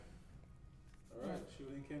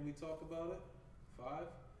Can we talk about it? 5,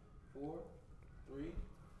 4, 3,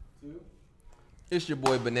 2. It's your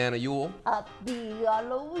boy Banana Yule. Happy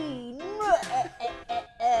Halloween.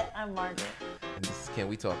 I'm Margaret. And this is Can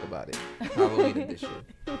We Talk About It? Halloween edition.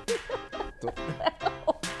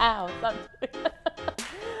 Ow.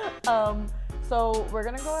 So we're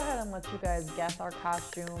going to go ahead and let you guys guess our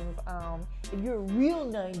costumes. If you're a real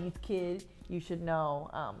 90s kid, you should know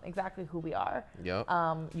exactly who we are. Yep.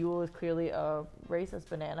 Yule is clearly a racist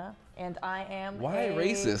banana. And I am Why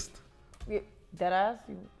racist? Deadass?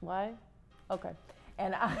 Why? Okay.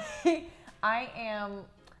 And I'm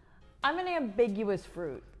an ambiguous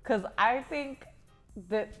fruit because I think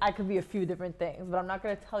that I could be a few different things, but I'm not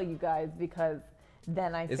going to tell you guys because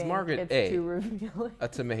then I think Margaret it's A, too revealing. a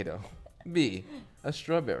tomato, B, a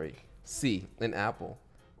strawberry, C, an apple,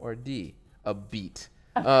 or D, a beet?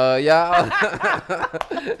 Y'all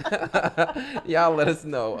let us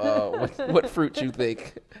know what fruit you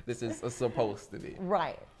think this is supposed to be.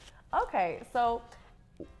 Right. Okay, so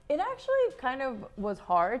it actually kind of was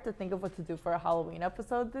hard to think of what to do for a Halloween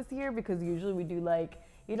episode this year because usually we do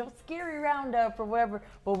scary roundup or whatever,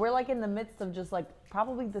 but we're like in the midst of just like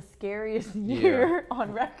probably the scariest year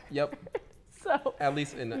on record. Yep. So at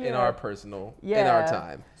least in our personal, in Yeah. our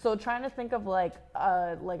time. So trying to think of like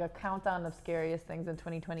a countdown of scariest things in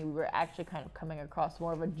 2020, we were actually kind of coming across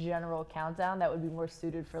more of a general countdown that would be more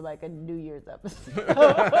suited for like a New Year's episode.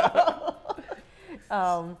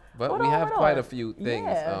 But we have quite a few things.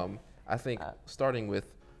 Yeah. I think starting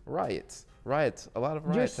with riots. A lot of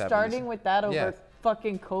You're riots happening. starting with that over Yeah.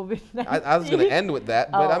 fucking COVID-19. I was going to end with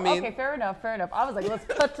that, but I mean. Okay, fair enough. I was like, let's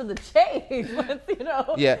cut to the chase.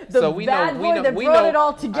 Yeah, the so we bad know, boy that brought it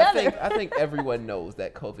all together. I think everyone knows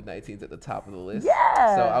that COVID-19 is at the top of the list.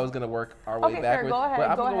 Yeah. So I was going to work our way Okay, backwards. fair. Go ahead. But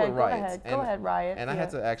I'm Go gonna ahead. with Go riots. ahead. Go ahead, riots. And I had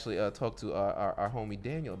to actually talk to our homie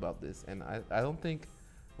Daniel about this, and I don't think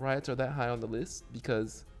riots are that high on the list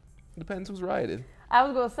because it depends who's rioting. I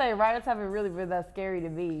was gonna say riots haven't really been that scary to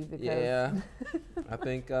me because Yeah, I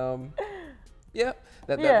think that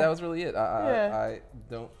was really it.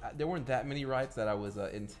 There weren't that many riots that I was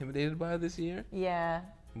intimidated by this year. Yeah.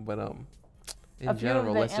 But in A few general,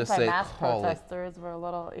 of the let's just say anti-mask call it. protesters were a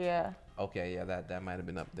little Okay, yeah, that might have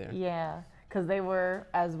been up there. Yeah, because they were,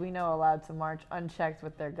 as we know, allowed to march unchecked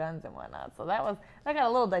with their guns and whatnot. So that got a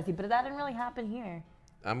little dicey, but that didn't really happen here.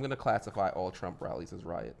 I'm gonna classify all Trump rallies as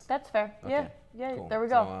riots. That's fair. Okay, Yeah. cool. There we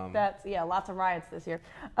go. So, lots of riots this year.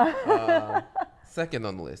 Second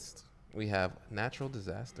on the list, we have natural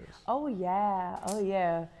disasters. Oh yeah.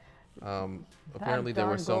 Apparently, there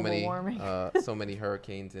were darn so global many warming. so many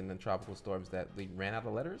hurricanes and tropical storms that we ran out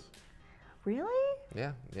of letters. Really?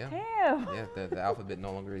 Yeah. Damn. Yeah, the alphabet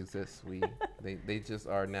no longer exists. They just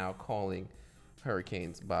are now calling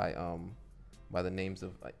hurricanes by the names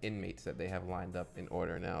of inmates that they have lined up in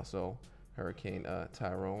order now. So Hurricane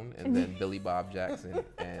Tyrone and then Billy Bob Jackson,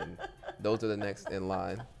 and those are the next in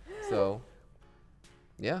line. So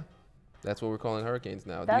yeah, that's what we're calling hurricanes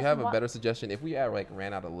now. Do you have a better suggestion? If we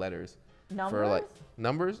ran out of letters for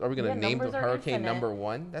numbers, are we gonna name the hurricane infinite. number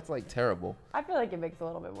 1? That's like terrible. I feel like it makes a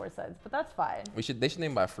little bit more sense, but that's fine. They should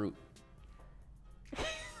name by fruit.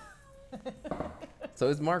 So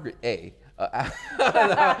it's Margaret A.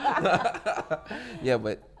 Yeah,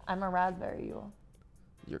 but I'm a raspberry, Yule.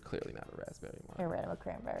 you're clearly not a raspberry, Margaret. You're right, I'm a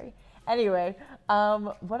cranberry. Anyway,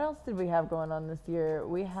 what else did we have going on this year?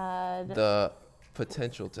 We had The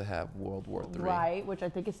potential to have World War III. right, which I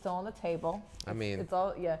think is still on the table. I mean, It's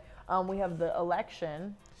all we have the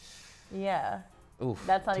election. Yeah. oof,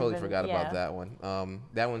 that's not totally even- forgot yeah. about that one.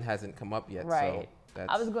 That one hasn't come up yet, Right. so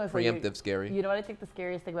that's I was going to say preemptive scary. You know what I think the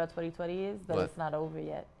scariest thing about 2020 is that What? it's not over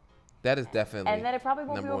yet, That is definitely and that it probably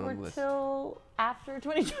won't be number one over on the list. till after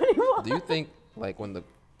 2021. Do you think, like, when the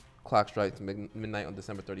clock strikes midnight on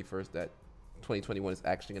December 31st, that 2021 is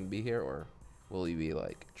actually going to be here, or will we be,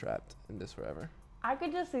 like, trapped in this forever? I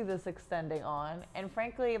could just see this extending on, and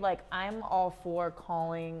frankly, I'm all for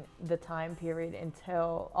calling the time period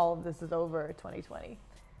until all of this is over 2020.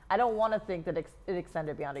 I don't want to think that it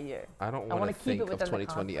extended beyond a year. I don't wanna want to keep think it of within the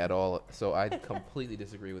 2020 at all, so I completely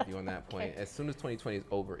disagree with you on that point. Okay. As soon as 2020 is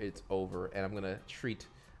over, it's over, and I'm going to treat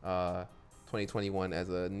 2021 as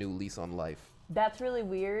a new lease on life. That's really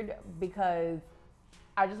weird because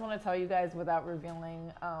I just want to tell you guys without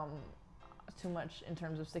revealing too much in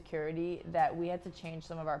terms of security that we had to change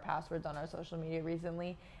some of our passwords on our social media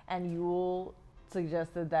recently, and Yule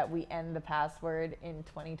suggested that we end the password in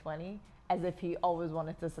 2020 as if he always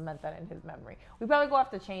wanted to cement that in his memory. We probably go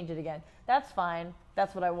have to change it again. That's fine.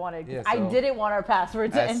 That's what I wanted. Yeah, I so didn't want our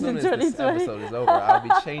password to As end soon in as this 2020. episode is over, I'll be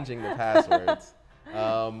changing the passwords.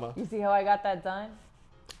 You see how I got that done?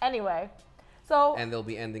 Anyway, So and they'll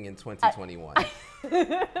be ending in 2021.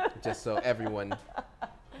 Just so everyone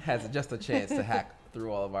has just a chance to hack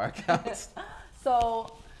through all of our accounts.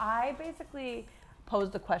 So I basically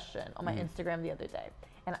posed a question on my Mm-hmm. Instagram the other day,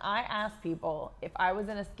 and I asked people if I was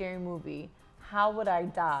in a scary movie, how would I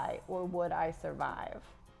die or would I survive?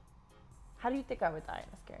 How do you think I would die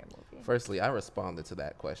in a scary movie? Firstly, I responded to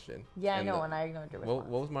that question. Yeah, I And know, and I ignored your what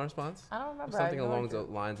response. was my response? I don't remember. Something I along ignored the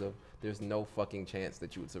you. lines of, "There's no fucking chance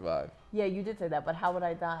that you would survive." Yeah, you did say that, but how would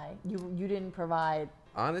I die? You didn't provide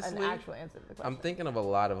Honestly, an actual answer to the question. I'm thinking of a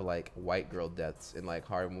lot of like white girl deaths in like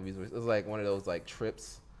horror movies. It's like one of those like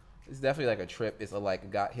trips. It's definitely like a trip. It's a like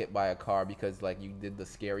got hit by a car because like you did the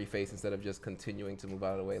scary face instead of just continuing to move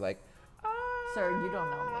out of the way. Like, Sir, you don't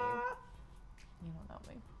know me. You don't know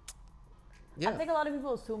me. yeah, I think a lot of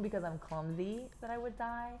people assume because I'm clumsy that I would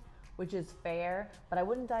die, which is fair, but I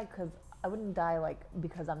wouldn't die like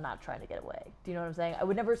because I'm not trying to get away. Do you know what I'm saying? I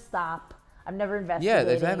would never stop. I'm never yeah,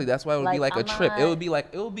 investigating. exactly. That's why it would be like a I'm trip. It not-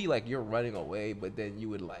 would be like you're running away, but then you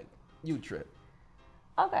would like you trip.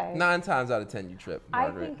 Okay. 9 times out of 10, you trip, I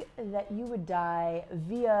Margaret. think that you would die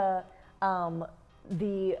via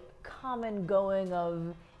the common going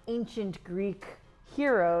of ancient Greek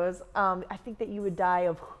heroes. I think that you would die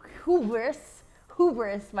of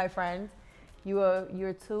hubris, my friend.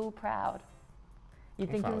 You're too proud. You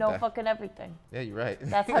think fine you with know that. fucking everything. Yeah, you're right.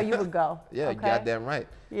 That's how you would go. Yeah, okay? you're goddamn right.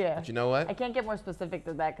 Yeah. But you know what? I can't get more specific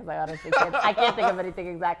than that because I honestly can't. I can't think of anything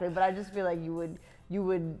exactly, but I just feel like you would,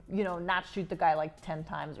 not shoot the guy like 10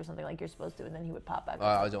 times or something like you're supposed to, and then he would pop back.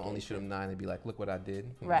 I would only shoot him 9 and be like, "Look what I did."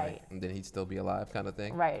 And Right. like, and then he'd still be alive, kind of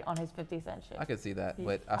thing. Right, on his 50 cent shit. I could see that, He'd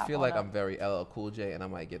but I pop feel on like up. I'm very LL Cool J, and I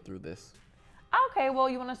might get through this. Okay, well,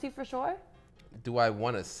 you want to see for sure? Do I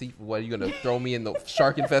want to see? What are you gonna throw me in the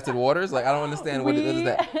shark-infested waters? Like I don't understand what is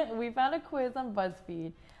that. We found a quiz on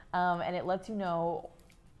BuzzFeed, and it lets you know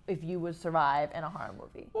if you would survive in a horror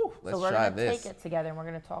movie. Ooh, let's so we're try gonna this. take it together, and we're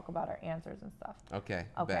gonna talk about our answers and stuff. Okay.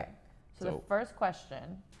 Okay. Bet. So the first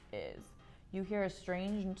question is, you hear a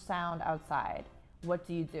strange sound outside. What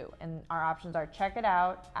do you do? And our options are check it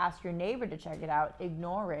out, ask your neighbor to check it out,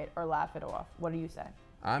 ignore it, or laugh it off. What do you say?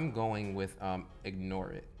 I'm going with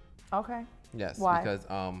ignore it. Okay. Yes, Why? because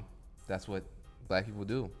that's what Black people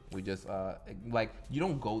do. We just like you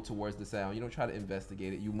don't go towards the sound. You don't try to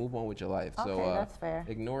investigate it. You move on with your life. So Okay, that's fair.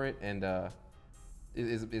 Ignore it, and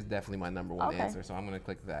is definitely my number one Okay. answer. So I'm gonna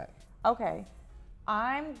click that. Okay.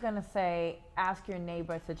 I'm going to say ask your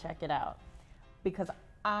neighbor to check it out because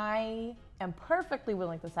I am perfectly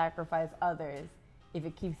willing to sacrifice others if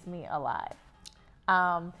it keeps me alive.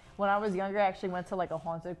 When I was younger, I actually went to like a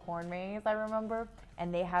haunted corn maze, I remember,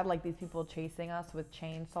 and they had like these people chasing us with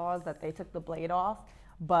chainsaws that they took the blade off.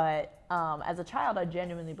 But as a child, I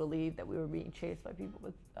genuinely believed that we were being chased by people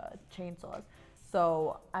with chainsaws.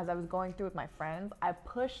 So as I was going through with my friends, I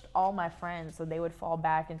pushed all my friends so they would fall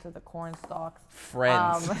back into the corn stalks.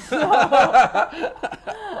 Friends.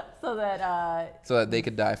 So that So that they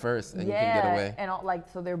could die first and you can get away. and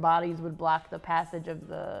so their bodies would block the passage of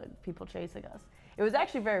the people chasing us. It was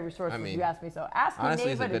actually very resourceful. I mean, if you ask me so. Ask your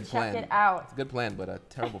Honestly, it's neighbor a to good check plan. it out. It's a good plan, but a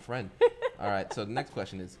terrible friend. All right. So the next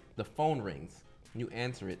question is: the phone rings. You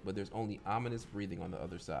answer it, but there's only ominous breathing on the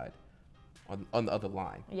other side, on the other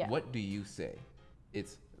line. Yeah. What do you say?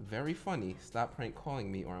 It's very funny. Stop prank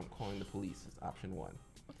calling me, or I'm calling the police. Is option 1.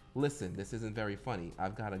 Listen, this isn't very funny.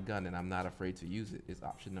 I've got a gun and I'm not afraid to use it. Is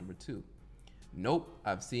option number 2. Nope,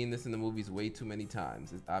 I've seen this in the movies way too many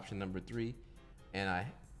times. Is option number 3. And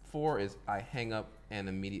 4 is I hang up and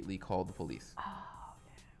immediately call the police.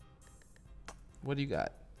 What do you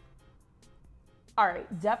got? All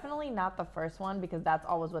right, definitely not the first one because that's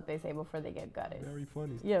always what they say before they get gutted. Very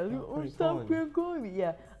funny. Yeah, stop prank calling me.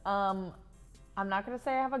 Yeah. I'm not gonna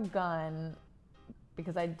say I have a gun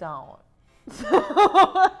because I don't.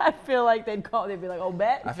 I feel like they'd be like, "Oh,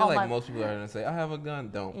 bet." I feel like most people are gonna say, "I have a gun."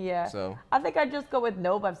 Don't. Yeah. So I think I'd just go with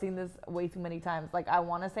nope. I've seen this way too many times. Like I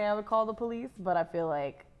want to say I would call the police, but I feel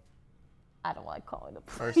like I don't like calling the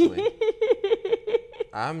police. Personally,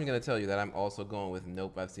 I'm gonna tell you that I'm also going with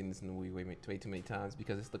nope. I've seen this in the movie way too many times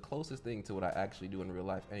because it's the closest thing to what I actually do in real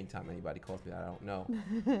life. Anytime anybody calls me that I don't know,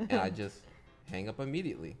 and I just hang up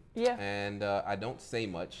immediately. Yeah. And I don't say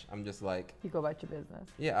much. I'm just like, You go about your business.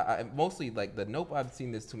 yeah. I mostly like the nope. I've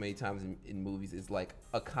seen this too many times in movies is like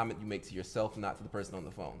a comment you make to yourself, not to the person on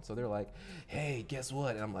the phone. So they're like, "Hey, guess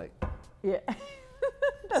what?" And I'm like, Yeah.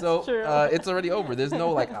 so true. it's already over. There's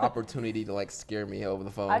no like opportunity to like scare me over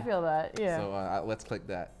the phone. I feel that. Yeah. So let's click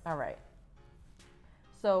that. All right.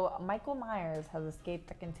 So Michael Myers has escaped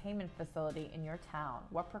the containment facility in your town.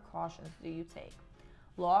 What precautions do you take?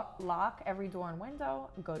 Lock every door and window,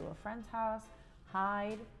 go to a friend's house,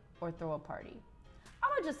 hide, or throw a party? I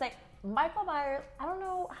would just say Michael Myers. I don't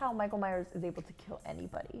know how Michael Myers is able to kill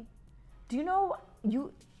anybody. Do you know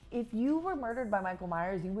if you were murdered by Michael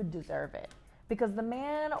Myers, you would deserve it because the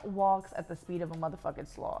man walks at the speed of a motherfucking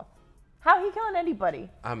sloth. How he killing anybody?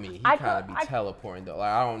 I mean, he I kind of could- be teleporting though.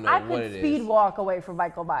 Like I don't know I what could it speed is. walk away from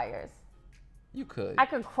Michael Myers. You could. I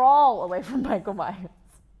could crawl away from Michael Myers.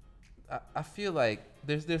 I feel like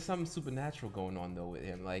there's something supernatural going on though with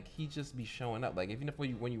him. Like he just be showing up. Like even if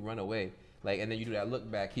when you run away, like and then you do that look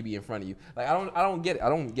back, he be in front of you. Like I don't get it. I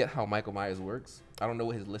don't get how Michael Myers works. I don't know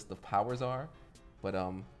what his list of powers are, but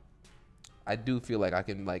I do feel like I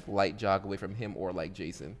can like light jog away from him or like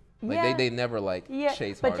Jason. Like Yeah. they never like Yeah,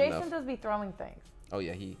 chase but hard Jason enough. does be throwing things. Oh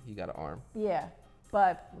yeah, he got an arm. Yeah,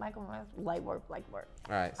 but Michael Myers, light work. All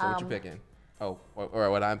right, so what you picking? Oh,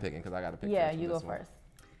 or what I'm picking because I got to pick. Yeah, first for you go this one. first.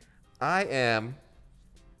 I am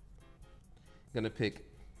gonna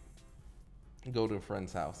go to a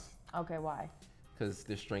friend's house Okay, why? because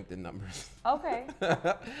there's strength in numbers. Okay.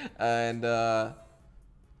 And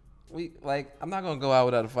we like I'm not gonna go out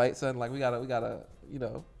without a fight, son. Like we gotta you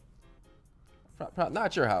know.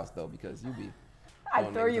 Not your house though because you be.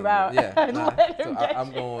 I'd throwing throw niggas you in the- out. Yeah. I'd Nah. let So him get I'm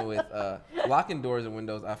you. going with locking doors and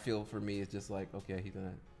windows. I feel for me it's just like okay he's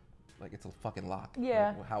gonna like it's a fucking lock.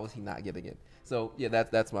 Yeah. Like, how is he not getting it? So yeah,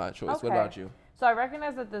 that's my choice. Okay. What about you? So I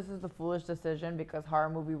recognize that this is the foolish decision because horror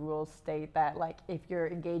movie rules state that like if you're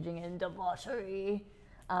engaging in debauchery,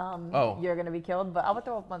 you're gonna be killed. But I would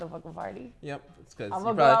throw a motherfucking party. Yep, it's because I'm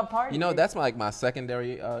gonna go out partying. you know that's my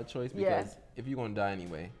secondary choice because Yeah. if you're gonna die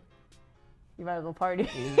anyway. You might as well party.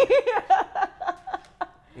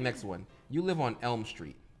 Next one, you live on Elm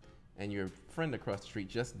Street, and your friend across the street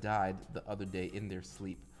just died the other day in their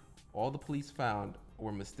sleep. All the police found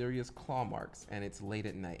were mysterious claw marks, and it's late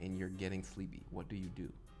at night, and you're getting sleepy. What do you do?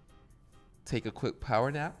 Take a quick power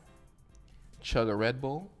nap, chug a Red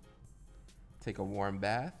Bull, take a warm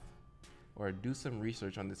bath, or do some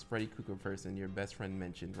research on this Freddy Krueger person your best friend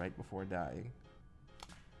mentioned right before dying.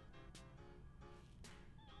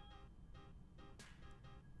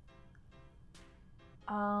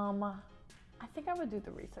 I think I would do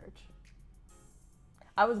the research.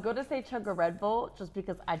 I was going to say chug a Red Bull just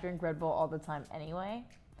because I drink Red Bull all the time anyway.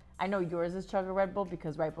 I know yours is chug a Red Bull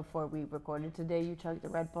because right before we recorded today, you chugged a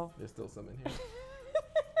Red Bull. There's still some in here.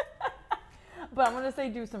 But I'm going to say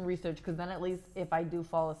do some research because then at least if I do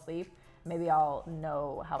fall asleep, maybe I'll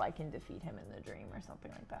know how I can defeat him in the dream or something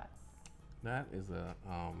like that. That is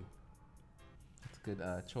that's a good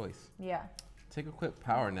choice. Yeah. Take a quick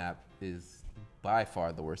power nap is by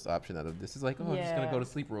far the worst option out of this. Is like, oh, I'm just gonna Yeah. go to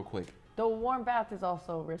sleep real quick. The warm bath is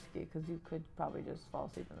also risky because you could probably just fall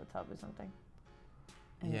asleep in the tub or something.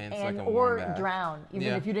 Yeah, and it's and like a warm or bath. drown, even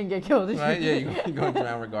Yeah. if you didn't get killed. Right? Yeah, you're going to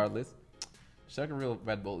drown regardless. Chug a real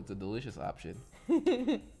Red Bull. It's a delicious option.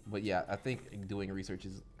 But yeah, I think doing research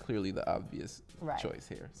is clearly the obvious Right. choice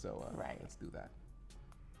here. So Right. let's do that.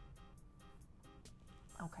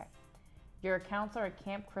 Okay. Your accounts are at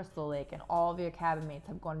Camp Crystal Lake and all of your cabin mates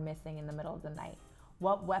have gone missing in the middle of the night.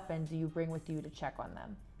 What weapon do you bring with you to check on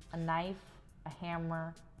them? A knife, a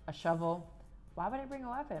hammer, a shovel? Why would I bring a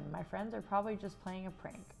weapon? My friends are probably just playing a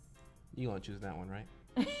prank. You gonna choose that one,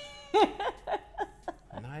 right?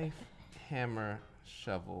 Knife, hammer,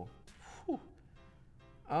 shovel. Whew.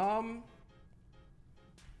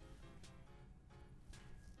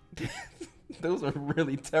 Those are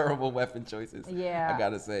really terrible weapon choices. Yeah. I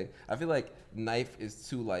gotta say. I feel like knife is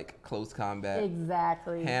too like close combat.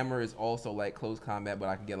 Exactly. Hammer is also like close combat, but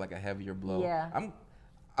I can get like a heavier blow. Yeah. I'm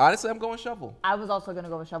going shovel. I was also going to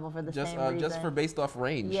go with shovel for the Just same reason. just for based off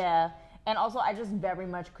range. Yeah. And also, I just very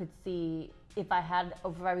much could see if I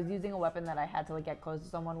was using a weapon that I had to like get close to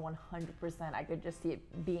someone 100%, I could just see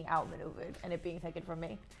it being outmaneuvered and it being taken from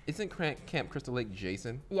me. Isn't Camp Crystal Lake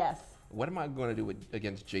Jason? Yes. What am I going to do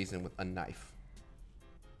against Jason with a knife?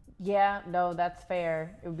 Yeah, no, that's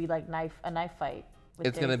fair. It would be like a knife fight. with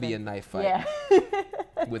It's going to be a Jason. knife fight Yeah.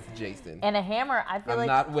 with Jason. And a hammer, I feel I'm like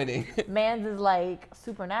not winning. man's is like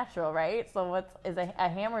supernatural, right? So a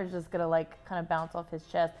hammer is just gonna like kind of bounce off his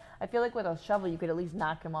chest. I feel like with a shovel you could at least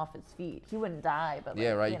knock him off his feet. He wouldn't die, but like,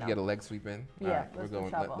 Yeah, right. You know. can get a leg sweep in. Yeah, All right, we're let's do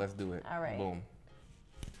going. shovel. Let's do it. All right. Boom.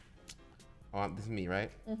 This is me,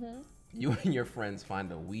 right? Mm-hmm. You and your friends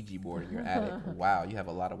find a Ouija board in your attic. Wow, you have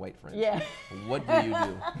a lot of white friends. Yeah. What do you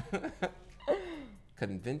do?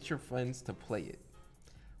 Convince your friends to play it.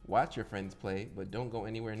 Watch your friends play, but don't go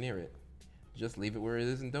anywhere near it. Just leave it where it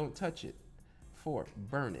is and don't touch it. 4,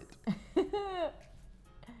 burn it.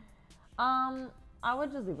 I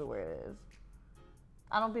would just leave it where it is.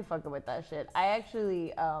 I don't be fucking with that shit. I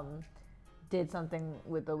actually did something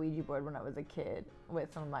with the Ouija board when I was a kid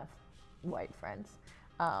with some of my white friends.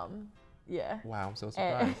 Yeah. Wow, I'm so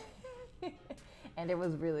surprised. And it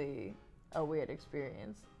was really a weird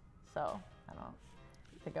experience. So I don't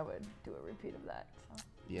think I would do a repeat of that. So.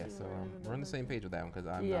 Yeah, so Ouija we're on the same page with that one because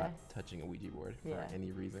I'm not touching a Ouija board for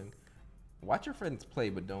any reason. Watch your friends play,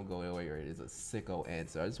 but don't go away, or it is a sicko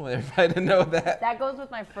answer. I just want everybody to know that. That goes with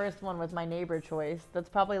my first one with my neighbor choice. That's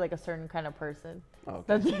probably like a certain kind of person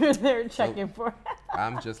Okay. that they're checking for.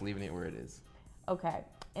 I'm just leaving it where it is. Okay.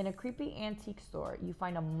 In a creepy antique store, you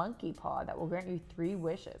find a monkey paw that will grant you 3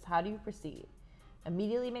 wishes. How do you proceed?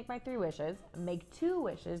 Immediately make my 3 wishes. Make 2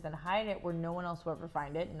 wishes, then hide it where no one else will ever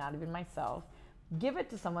find it, not even myself. Give it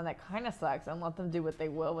to someone that kind of sucks and let them do what they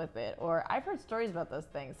will with it. Or I've heard stories about those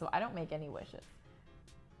things, so I don't make any wishes.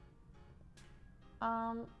 What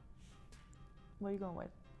are you going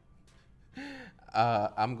with?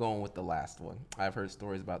 I'm going with the last one. I've heard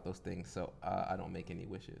stories about those things, so I don't make any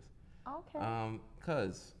wishes. Okay.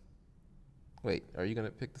 Wait, are you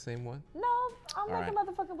gonna pick the same one? No, I'm making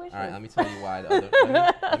motherfucking wishes. All right, let me tell you why.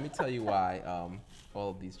 Let me tell you why all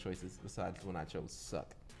of these choices, besides the one I chose,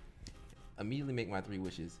 suck. Immediately make my 3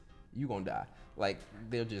 wishes. You gonna die. Like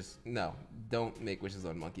they're just don't make wishes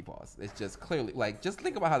on monkey paws. It's just clearly just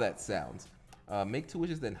think about how that sounds. Make 2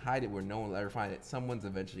 wishes, then hide it where no one will ever find it. Someone's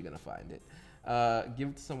eventually gonna find it. Give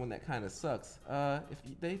it to someone that kind of sucks. If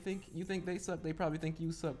they think you think they suck, they probably think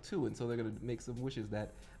you suck too, and so they're gonna make some wishes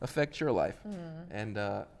that affect your life. And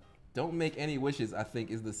don't make any wishes, I think,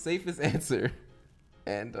 is the safest answer.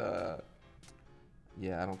 And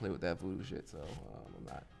yeah, I don't play with that voodoo shit, so I'm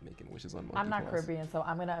not making wishes on monkey I'm not paws. Caribbean, so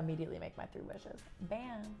I'm gonna immediately make my 3 wishes.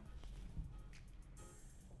 Bam.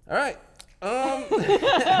 All right.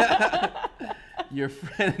 Your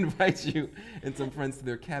friend invites you and some friends to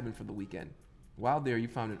their cabin for the weekend. While there, you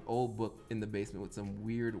found an old book in the basement with some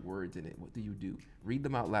weird words in it. What do? Read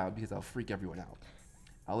them out loud because I'll freak everyone out.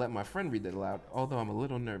 I'll let my friend read it aloud, although I'm a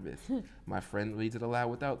little nervous. My friend reads it aloud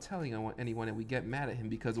without telling anyone, and we get mad at him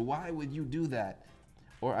because why would you do that?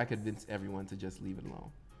 Or I convince everyone to just leave it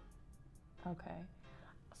alone. Okay.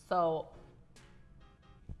 So,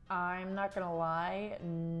 I'm not gonna lie,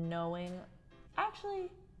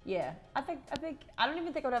 actually, yeah, I think, I don't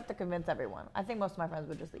even think I would have to convince everyone. I think most of my friends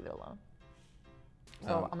would just leave it alone.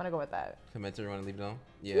 So, I'm gonna go with that. Convince everyone to leave it alone?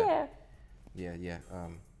 Yeah. Yeah.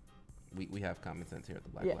 We have common sense here at the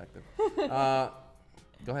Black Collective.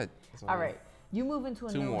 Go ahead. All right. You move into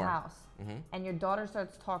a new house, Mm-hmm. and your daughter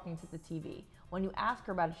starts talking to the TV. When you ask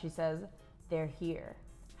her about it, she says, "They're here."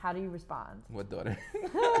 How do you respond? What daughter?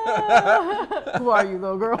 Who are you,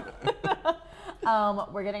 little girl?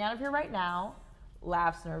 We're getting out of here right now.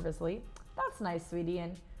 Laughs nervously. That's nice, sweetie.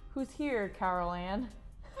 And who's here, Carol Ann?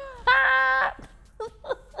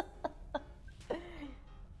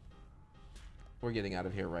 We're getting out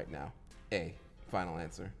of here right now. A. Final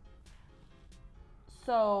answer.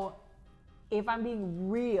 So, if I'm being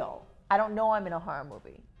real, I don't know I'm in a horror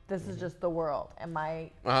movie. This is just the world. And my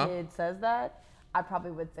kid says that, I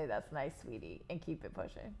probably would say that's nice, sweetie, and keep it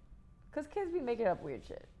pushing. Because kids be making up weird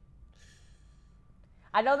shit.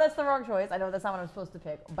 I know that's the wrong choice. I know that's not what I'm supposed to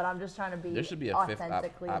pick, but I'm just trying to be There should be a fifth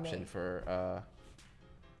option me. for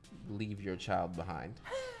leave your child behind.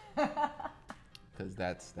 Because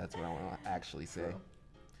that's what I want to actually say.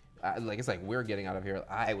 It's like we're getting out of here.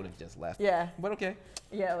 I would have just left. Yeah. But okay.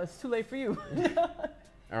 Yeah, it's too late for you.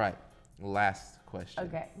 All right. Last question.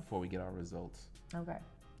 Okay. Before we get our results. Okay.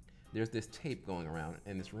 There's this tape going around,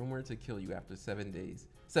 and it's rumored to kill you after 7 days.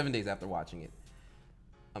 7 days after watching it.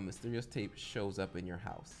 A mysterious tape shows up in your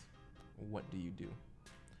house. What do you do?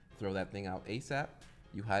 Throw that thing out ASAP?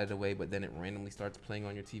 You hide it away, but then it randomly starts playing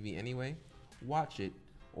on your TV anyway? Watch it.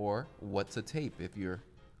 Or what's a tape if you're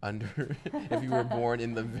if you were born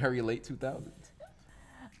in the very late 2000s?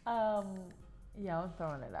 Yeah, I'm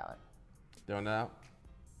throwing it out. Throwing it out?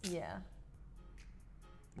 Yeah.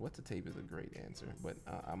 What's a tape is a great answer, but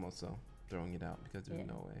I'm also throwing it out because there's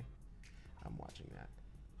no way I'm watching that.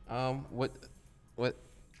 What?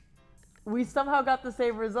 We somehow got the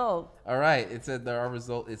same result. All right. It said our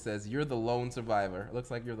result. It says you're the lone survivor. It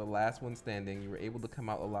looks like you're the last one standing. You were able to come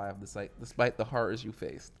out alive despite the horrors you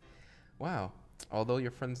faced. Wow. Although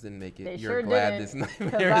your friends didn't make it, They you're sure glad didn't, this nightmare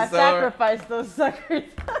because is I over. sacrificed those suckers.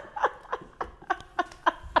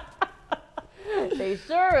 They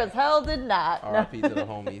sure as hell did not. R.I.P. to the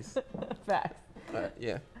homies. Facts.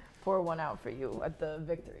 Yeah. Pour one out for you at the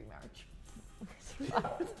victory march.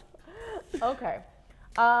 Okay.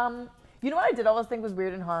 You know what I did always think was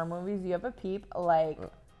weird in horror movies? You have a peep, like,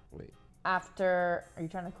 Wait. after... Are you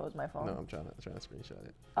trying to close my phone? No, I'm trying to screenshot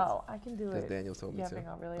it. Oh, I can do Because it. Daniel told me You're to. having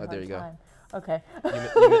a really Oh, there hard you go. time. Okay.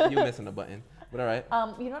 You missing a button. But all right.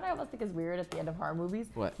 You know what I always think is weird at the end of horror movies?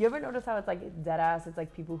 What? You ever notice how it's like dead ass? It's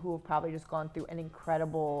like people who have probably just gone through an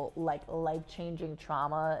incredible, like life-changing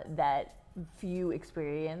trauma that few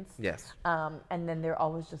experience. Yes. And then they're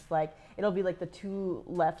always just like, it'll be like the two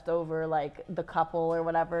left over, like the couple or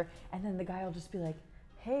whatever. And then the guy will just be like,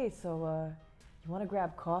 hey, so you want to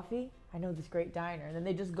grab coffee? I know this great diner. And then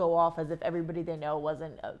they just go off as if everybody they know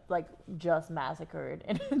wasn't like just massacred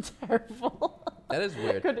in a terrible. That is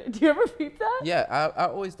weird. Do you ever read that? Yeah, I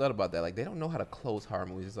always thought about that. Like, they don't know how to close horror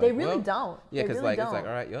movies. It's like, They really well, don't. Yeah, They because really like it's don't. like,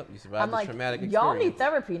 all right, yep, you survived I'm the like, traumatic y'all experience. need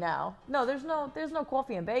therapy now. No, there's no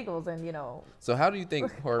coffee and bagels, and So how do you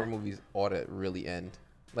think horror movies ought to really end?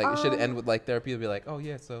 Like, it should end with like therapy to be like, oh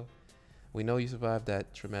yeah, so we know you survived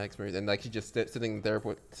that traumatic experience, and like she's just sitting in the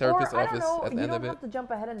therapist's or, office I don't know, at the you end don't of it. have to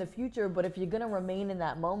jump ahead in the future, but if you're gonna remain in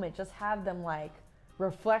that moment, just have them like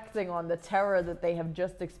reflecting on the terror that they have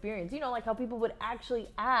just experienced. You know, like how people would actually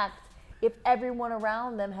act if everyone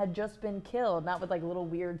around them had just been killed, not with like little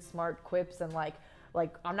weird smart quips and like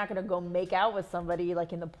I'm not gonna go make out with somebody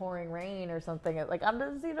like in the pouring rain or something. Like I'm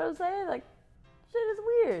just, you know what I'm saying? Like shit is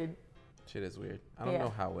weird. Shit is weird. I don't Yeah.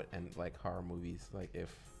 know how it would end like horror movies. Like if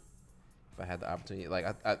I had the opportunity, like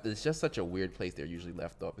it's just such a weird place they're usually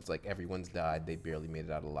left off. It's like everyone's died, they barely made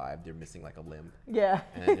it out alive. They're missing like a limb, Yeah.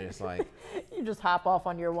 and then there's like, You just hop off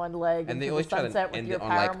on your one leg and they into always the try sunset to with end your it on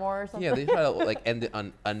like, paramour or something. yeah, they try to like end it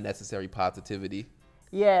on unnecessary positivity,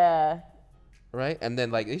 Yeah. right? And then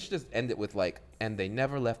like they should just end it with like, and they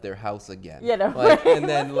never left their house again. You know, like, and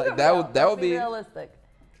then like that would Let's be realistic.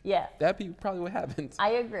 Yeah. that'd be probably what happens.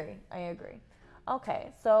 I agree. Okay,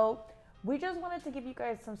 so we just wanted to give you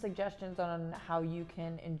guys some suggestions on how you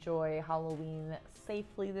can enjoy Halloween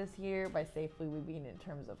safely this year. By safely, we mean in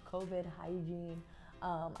terms of COVID, hygiene.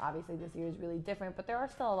 Obviously, this year is really different, but there are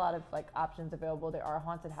still a lot of like options available. There are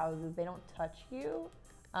haunted houses; they don't touch you,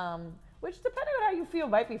 which depending on how you feel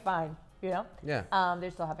might be fine. You know. Yeah.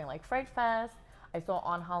 They're still having like Fright Fest. I saw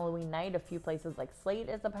on Halloween night a few places like Slate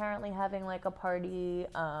is apparently having like a party.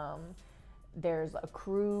 There's a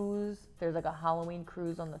cruise. There's like a Halloween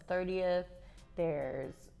cruise on the 30th.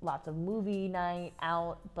 There's lots of movie night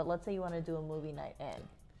out. But let's say you want to do a movie night in.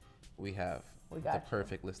 We have We the got you.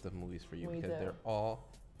 perfect list of movies for you We because do. they're all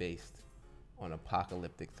based on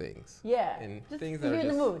apocalyptic things. Yeah. And Just, things you're that are in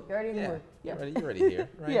the just, mood. You're already in the yeah, mood. you're already here,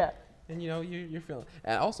 right? Yeah. And you know, you're feeling.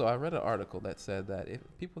 And also, I read an article that said that if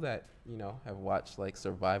people that you know have watched like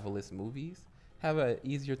survivalist movies have an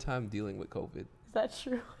easier time dealing with COVID. Is that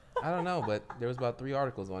true? I don't know, but there was about 3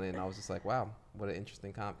 articles on it, and I was just like, wow, what an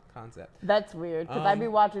interesting concept. That's weird because I'd be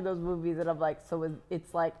watching those movies and I'm like, so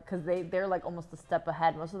it's like, because they're like almost a step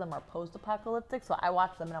ahead. Most of them are post-apocalyptic, so I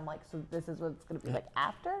watch them and I'm like, so this is what it's going to be like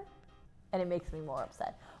after? And it makes me more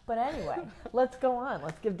upset. But anyway, let's go on.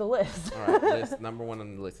 Let's give the list. All right, list number 1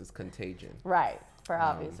 on the list is Contagion. Right, for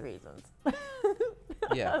obvious reasons.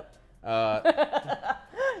 Yeah.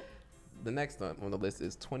 The next one on the list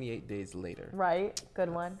is 28 Days Later. Right, good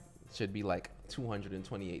one. Should be like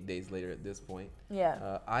 228 days later at this point.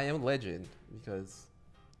 Yeah. I Am Legend, because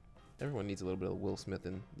everyone needs a little bit of Will Smith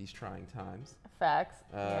in these trying times. Facts.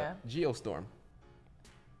 Yeah. Geostorm.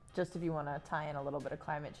 Just if you want to tie in a little bit of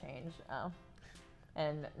climate change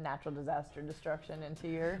and natural disaster destruction into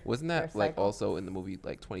your Wasn't your that like cycle. also in the movie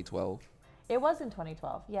like 2012? It was in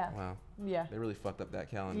 2012. Yeah. Wow. Yeah. They really fucked up that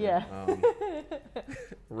calendar. Yeah.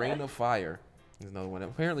 Rain of Fire is another one.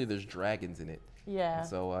 Apparently there's dragons in it. Yeah. And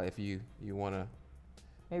so if you want to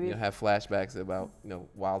Maybe. have flashbacks about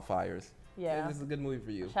wildfires, Yeah. this is a good movie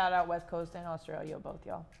for you. Shout out West Coast and Australia, both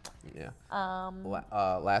y'all. Yeah.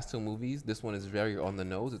 Last 2 movies. This one is very on the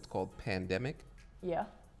nose. It's called Pandemic. Yeah.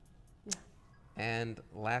 And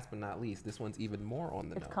last but not least, this one's even more on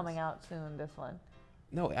the nose. It's coming out soon, this one.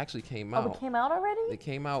 No, it actually came Oh, out. it came out already? It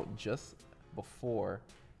came out just before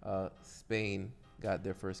Spain got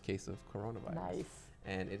their first case of coronavirus. Nice.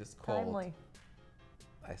 And it is called, Timely.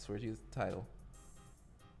 I swear to you, the title,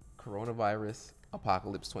 Coronavirus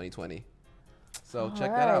Apocalypse 2020. So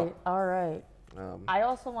check that out. All right. I I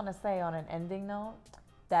also want to say on an ending note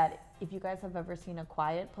that if you guys have ever seen A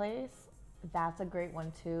Quiet Place, that's a great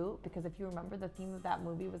one too, because if you remember, the theme of that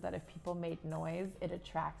movie was that if people made noise, it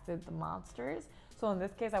attracted the monsters. So in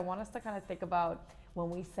this case, I want us to kind of think about when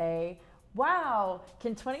we say, wow,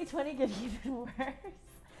 can 2020 get even worse?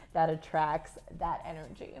 That attracts that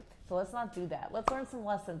energy. So let's not do that. Let's learn some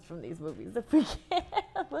lessons from these movies if we can.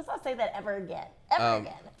 Let's not say that ever again. Ever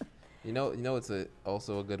again. You know, it's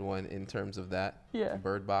also a good one in terms of that. Yeah.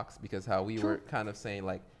 Bird Box, because how we were kind of saying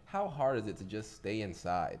like, how hard is it to just stay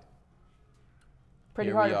inside? Pretty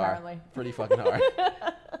Here hard, we are. apparently. Pretty fucking hard.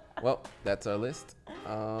 Well, that's our list.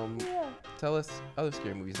 Yeah. Tell us other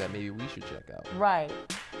scary movies that maybe we should check out. Right.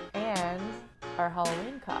 And our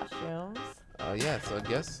Halloween costumes. Yeah, so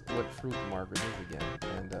guess what fruit Margaret is again.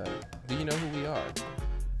 And do you know who we are?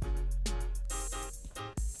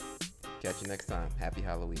 Catch you next time. Happy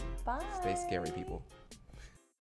Halloween. Bye. Stay scary, people.